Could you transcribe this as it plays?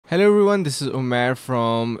Hello everyone, this is Umar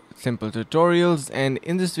from Simple Tutorials, and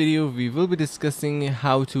in this video we will be discussing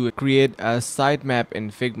how to create a sitemap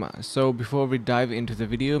in Figma. So before we dive into the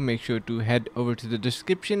video, make sure to head over to the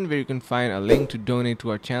description where you can find a link to donate to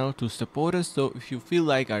our channel to support us. So if you feel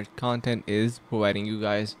like our content is providing you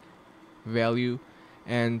guys value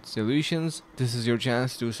and solutions, this is your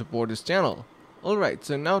chance to support this channel. Alright,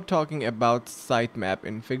 so now talking about sitemap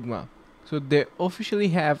in Figma. So they officially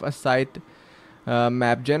have a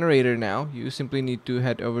map generator now. You simply need to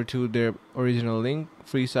head over to their original link,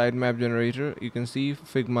 free sitemap generator. You can see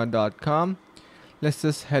figma.com. Let's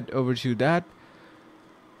just head over to that,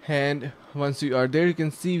 and once you are there, you can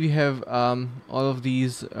see we have all of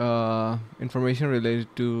these information related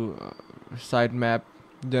to sitemap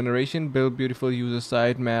generation. Build beautiful user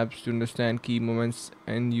sitemaps to understand key moments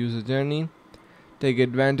and user journey. Take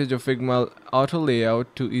advantage of Figma auto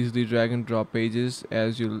layout to easily drag and drop pages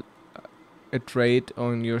as you iterate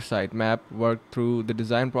on your sitemap, work through the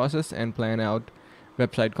design process, and plan out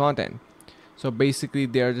website content. So basically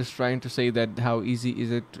they are just trying to say that how easy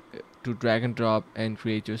is it to drag and drop and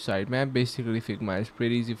create your sitemap. Basically Figma is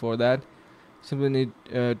pretty easy for that. Simply need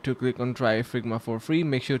to click on try Figma for free.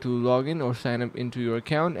 Make sure to log in or sign up into your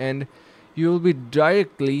account, and you will be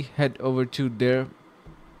directly head over to their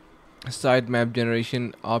sitemap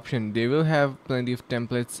generation option. They will have plenty of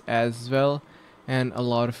templates as well and a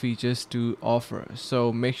lot of features to offer,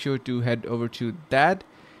 so make sure to head over to that.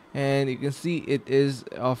 And you can see it is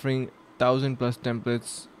offering 1000+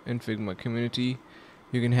 templates in Figma community.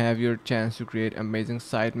 You can have your chance to create amazing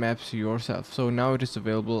sitemaps yourself. So now it is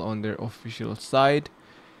available on their official site,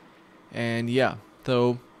 and yeah,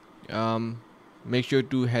 so make sure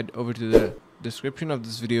to head over to the description of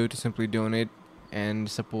this video to simply donate and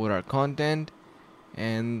support our content,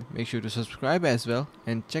 and make sure to subscribe as well,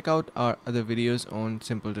 and check out our other videos on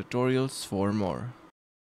Simple Tutorials for more.